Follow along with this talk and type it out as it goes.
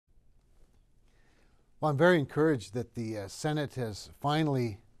Well, I'm very encouraged that the Senate has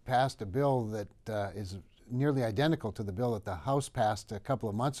finally passed a bill that is nearly identical to the bill that the House passed a couple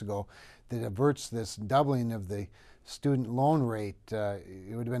of months ago that averts this doubling of the student loan rate.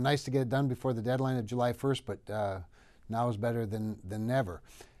 It would have been nice to get it done before the deadline of July 1st, but now is better than never.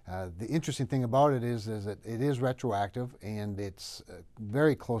 The interesting thing about it is that it is retroactive and it's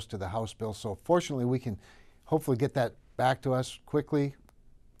very close to the House bill. So fortunately, we can hopefully get that back to us quickly,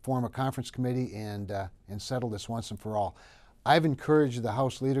 form a conference committee, and settle this once and for all. I've encouraged the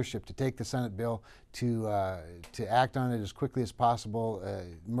House leadership to take the Senate bill to act on it as quickly as possible,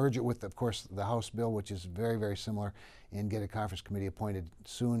 merge it with, of course, the House bill, which is very, very similar, and get a conference committee appointed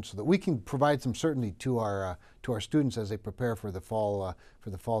soon so that we can provide some certainty to our students as they prepare for the fall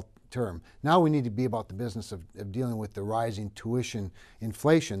term. Now we need to be about the business of dealing with the rising tuition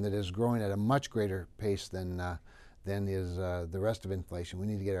inflation that is growing at a much greater pace than is the rest of inflation. We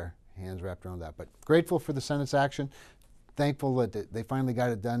need to get our hands wrapped around that. But grateful for the Senate's action, thankful that they finally got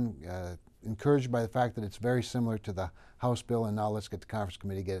it done, encouraged by the fact that it's very similar to the House bill, and now let's get the conference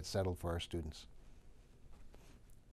committee, get it settled for our students.